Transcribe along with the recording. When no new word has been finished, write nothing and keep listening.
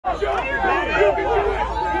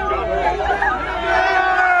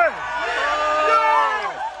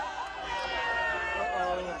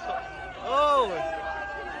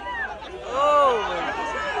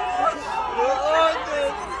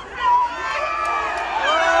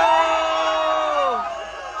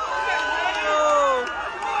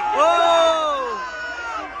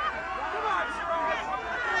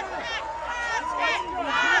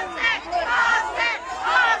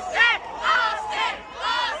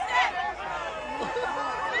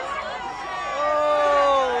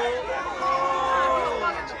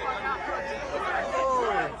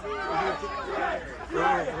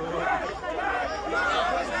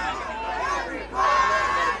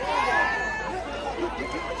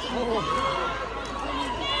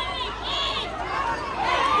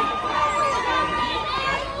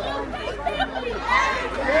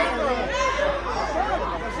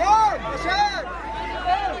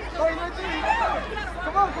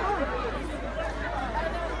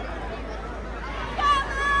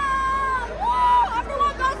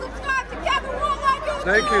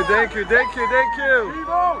Thank you, thank you, thank you, thank you.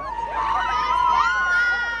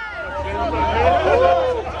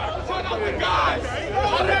 Shut up the guys!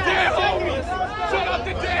 Shut up the damn homies! Shut up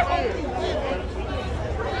the damn homies!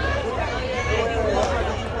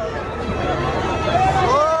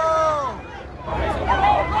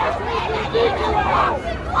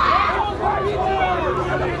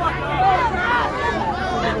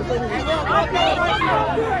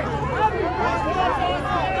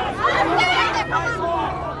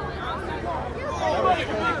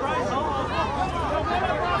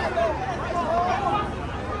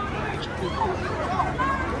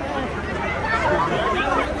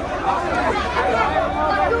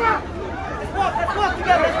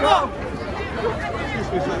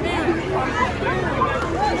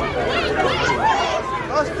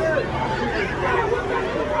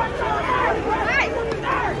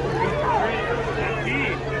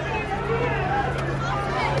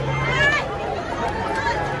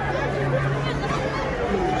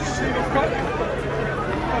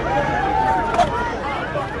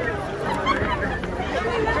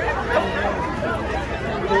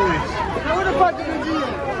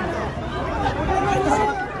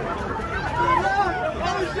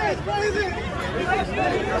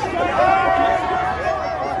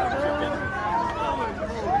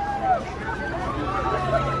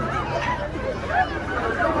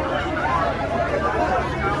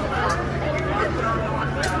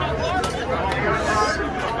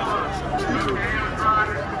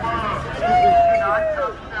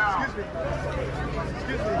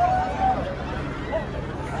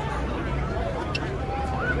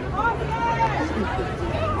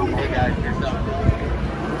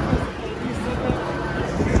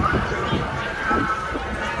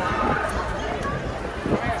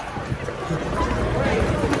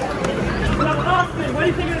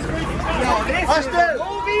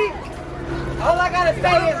 All I gotta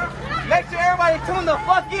say is, make sure everybody tune the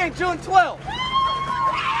fuck in June 12th.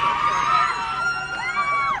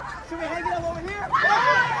 Should we hang it up over here?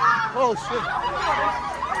 Oh shit.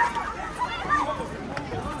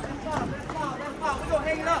 We're gonna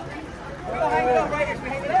hang it up. We're gonna hang it up right here. Should we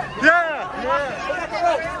hang it up? Yeah!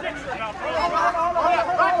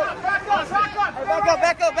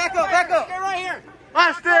 Back up. Stay right here.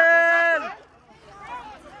 Austin!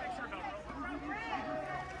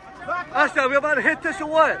 Austin, we about to hit this or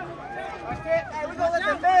what? Hey, we're gonna let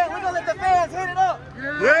the fans hit it up.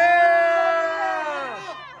 Yeah!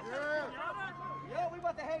 Yeah, we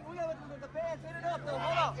about to hang. We gonna let the fans hit it up though.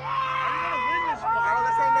 Hold up. Alright,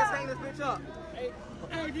 let's hang this bitch up.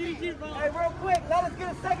 Hey, real quick, let us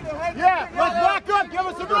get a second to hang. Yeah, let's back up. Give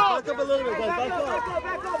us a rope. Back up a little bit, guys. Back up.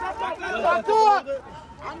 Back up.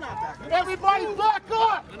 I'm not back up. Everybody back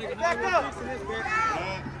up. Back up.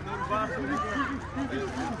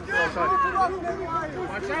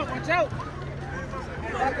 Watch out.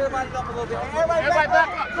 Back everybody up a little bit. Everybody back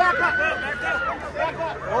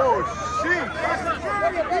up. Oh shit!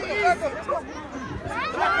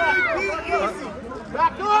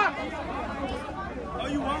 Back up.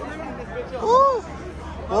 Woo!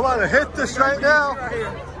 We're about to hit this right now.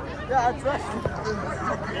 Yeah, I trust you.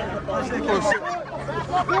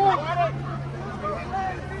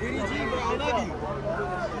 DDG, bro, I love you.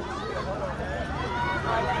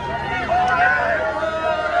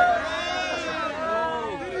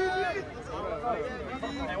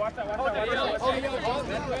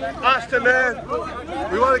 Austin, man,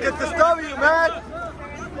 we want to get this W, man.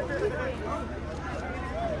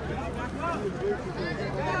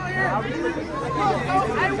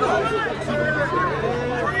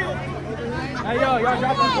 Hey, yo, y'all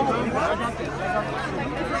drop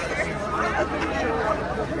this.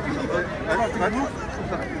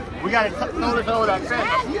 We got to throw this over that fence.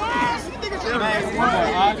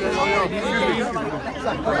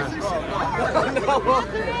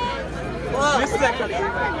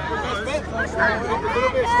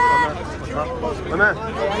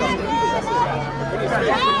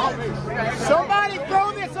 Somebody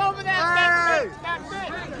throw this over that fence.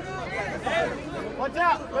 Watch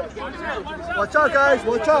out. Watch out, guys.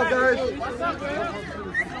 Watch out, guys.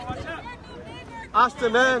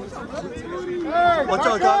 Austin, man. Watch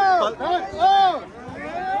out, guys.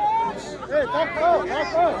 Hey, back up. Hey,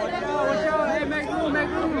 McBroom.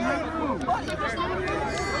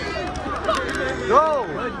 Go.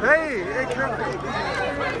 Hey, careful.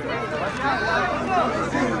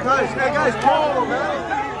 Hey, guys, pull, man.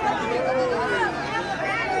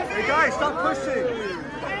 Hey, guys, stop pushing.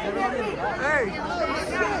 Hey.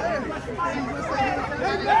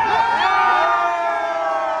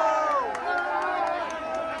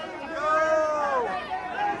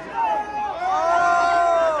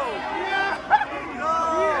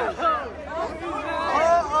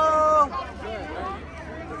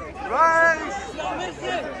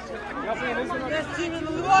 Best team in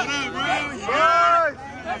the league. Bryce!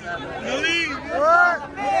 What?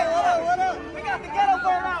 Hey, what up? We got the ghetto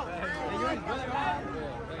bird out.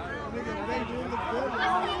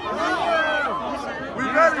 We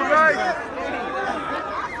ready, right?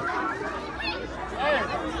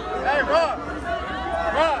 Hey, Rob.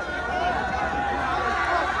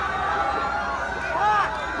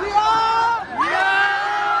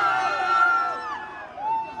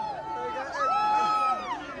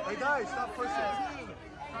 Hey guys, stop pushing.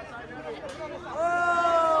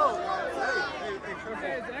 Oh!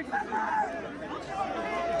 Hey,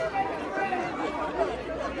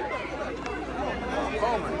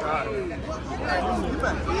 oh my God.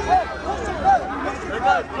 Hey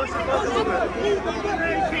guys, push it back a little bit.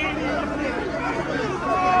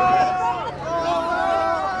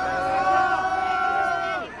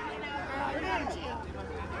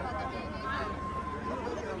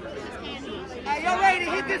 Hey, y'all ready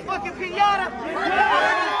to hit this fucking piñata?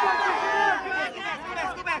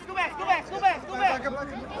 Go back.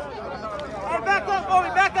 Hey, back up for me.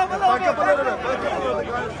 Back up a little bit. Guys.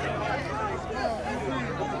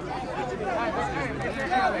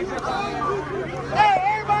 Hey,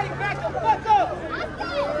 everybody back the fuck up. Hey,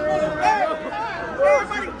 everybody back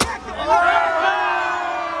the fuck up.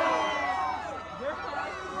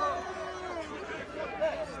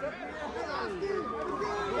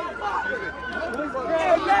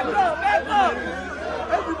 Hey, back up.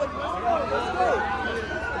 Everybody,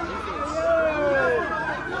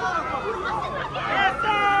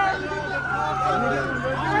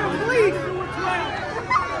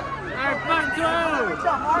 let's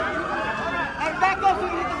go. Hey, back up so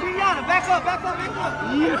you hit the piñata. Back up.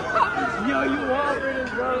 Yeah. Yo, you already,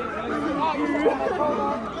 bro.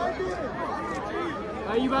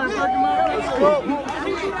 Are you about to fuck him up?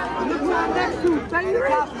 Next to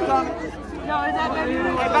Yo, is that baby? Hey,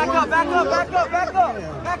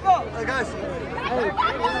 back up. Hey guys.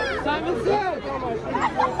 Simon said.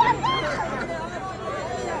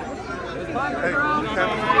 Hey,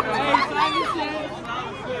 Simon said.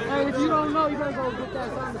 Hey, if you don't know, you better go get that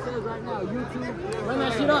Simon Says right now. YouTube. Run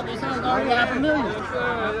that shit up. That sounds already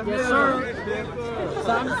 500,000. Yes, sir.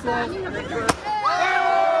 Simon Says.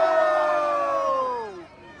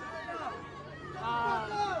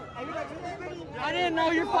 I didn't know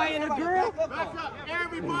you're fighting a girl.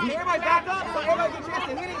 Everybody back up so everybody can chance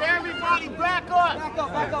to hit it. Everybody back up.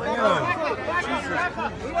 Back up.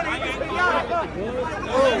 We want to hit this piñata.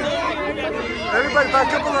 Everybody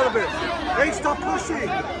back up a little bit. Hey, stop pushing.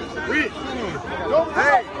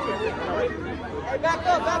 Hey, back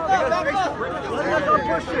up. let's not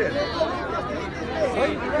push it.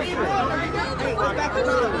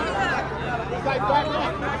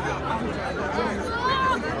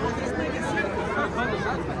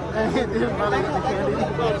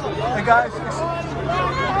 Hey guys.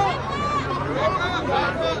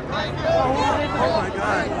 Oh my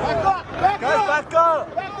God. Guys, back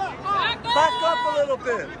up. Back up a little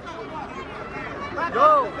bit.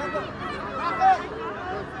 Go.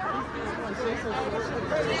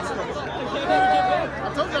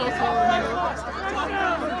 I told you I was following you.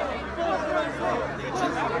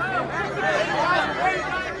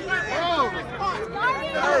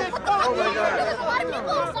 Oh my God.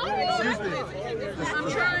 Excuse me. I'm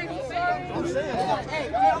trying to say. I'm saying. Hey,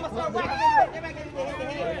 I'm gonna start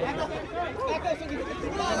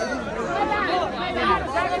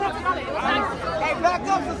back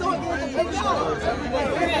up so someone can get the picture.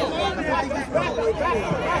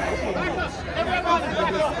 Everybody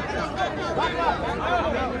back up.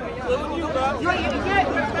 You ready to get?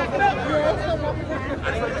 Back it up. Hey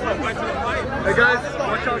guys,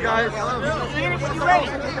 watch out guys.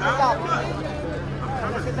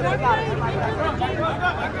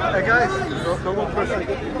 Hey guys, no more pushing.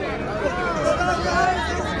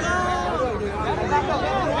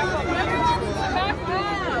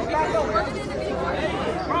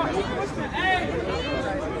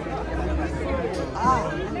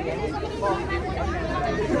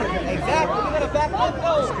 Exactly, we gotta back up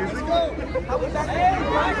though. Excuse me? How we back up?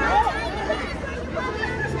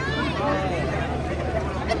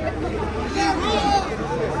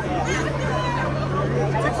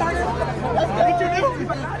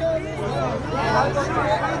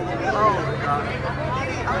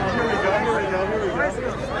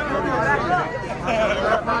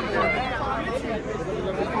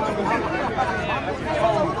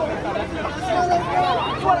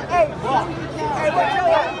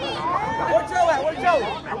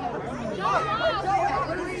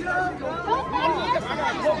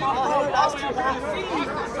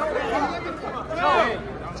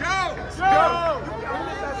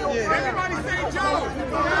 Everybody say Joe!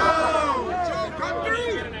 Joe, come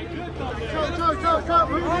through!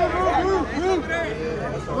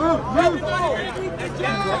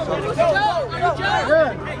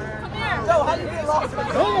 Joe, how you get lost?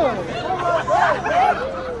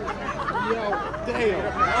 Damn.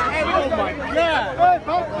 Oh my God.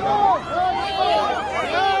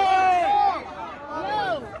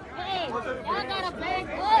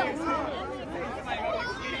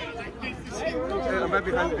 I'm right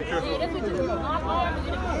behind you, be careful.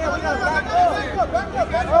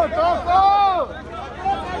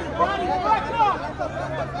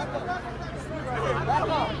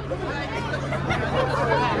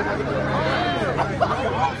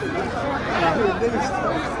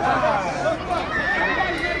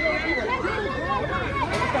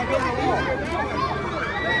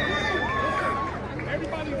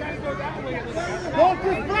 Everybody gotta go that way. Don't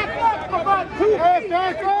just back up about 2 feet. Hey,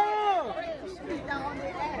 back up!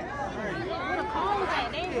 Where the cones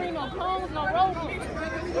at? They ain't bring no cones, no rope.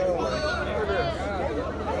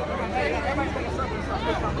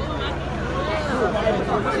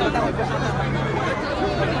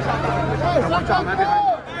 Watch out, man.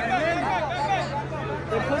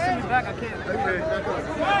 They're pushing me back, I can't. Okay, back up.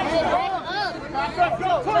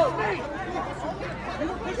 Go, push me!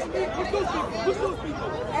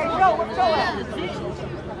 Hey, Joe, where's Joe at?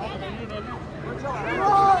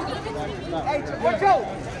 Hey, where's Joe?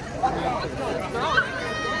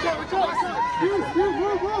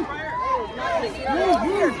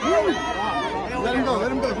 Let him go,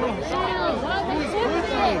 let him go.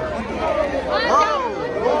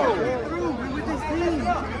 Whoa. We're with this team.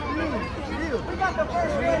 We got the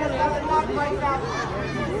first man that's got the knock right now.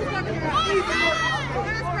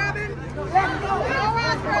 Let's go.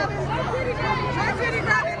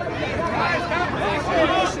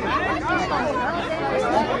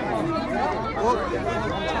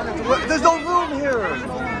 There's no room here.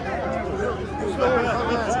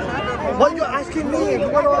 What are you asking me?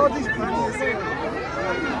 What are all these people?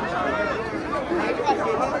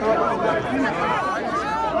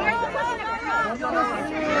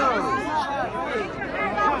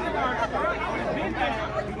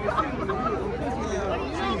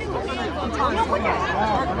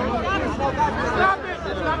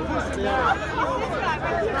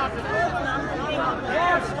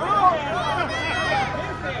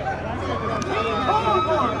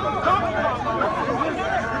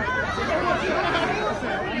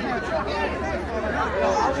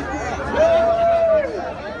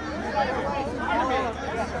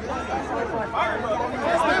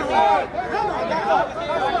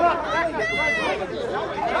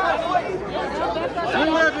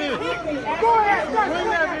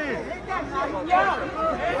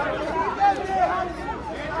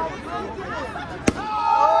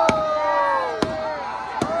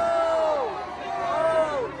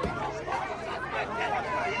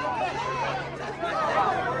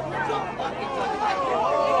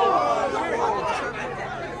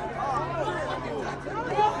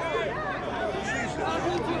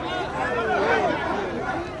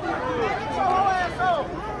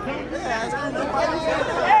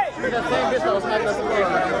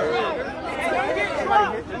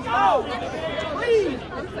 Oh,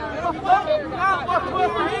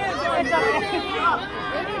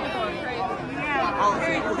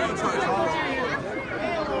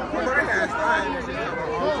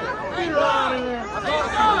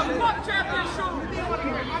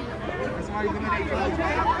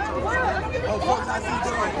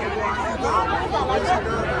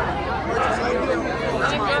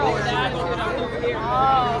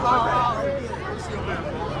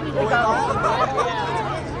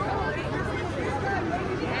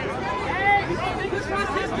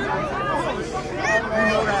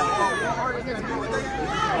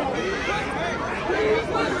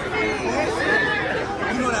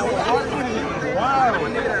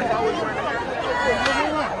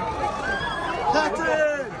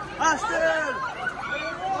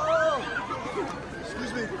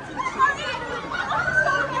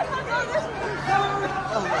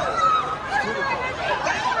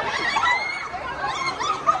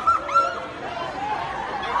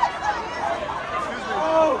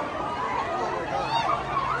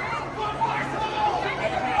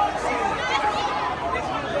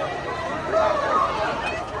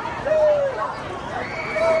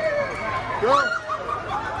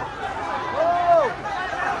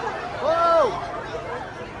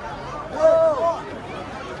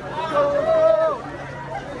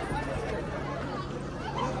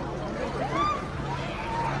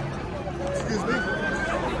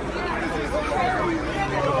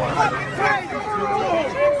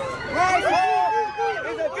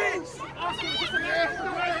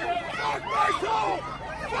 Let's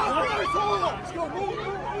go, move.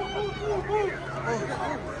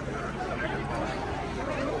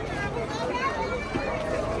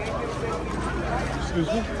 Excuse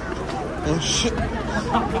me? Oh shit.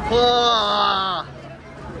 Ah.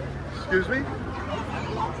 Excuse me?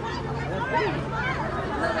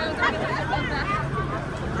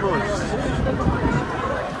 Of course.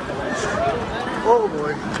 Oh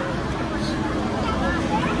boy.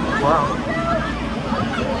 Wow.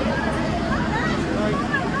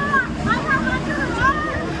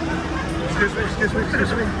 Excuse me. Yes,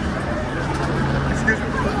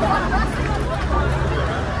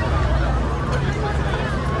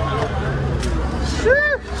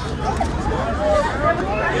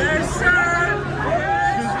 sir.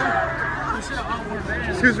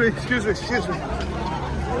 Excuse me.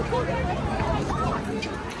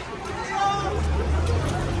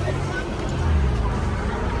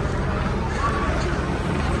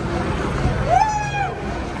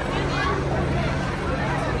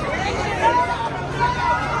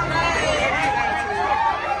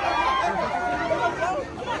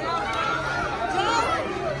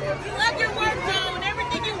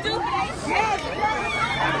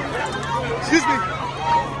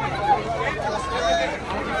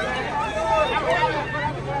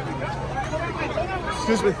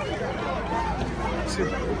 Excuse me.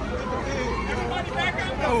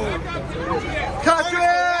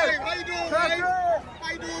 Catherine! How you doing, Bryce?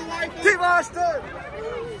 How you doing, Bryce? Team Austin!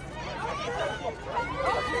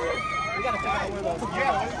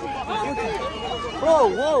 Whoa!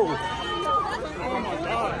 Oh my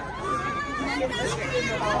God!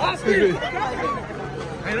 Excuse me.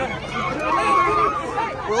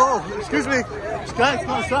 Whoa! Excuse me. Guys,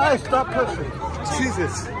 come outside. Stop pushing.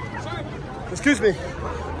 Jesus. Excuse me.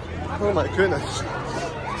 Oh my goodness.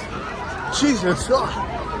 Jesus. Oh.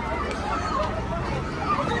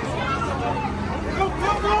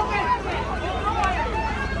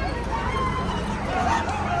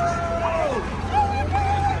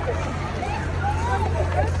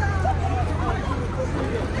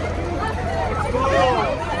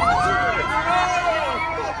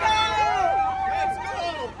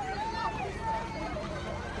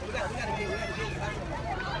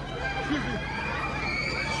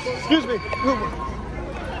 Excuse me.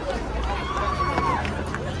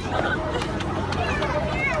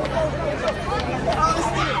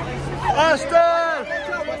 Austin!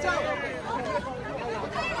 Watch out.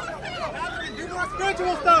 Do more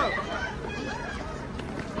spiritual stuff.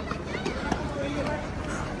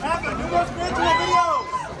 Do more spiritual videos.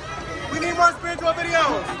 We need more spiritual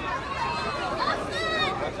videos.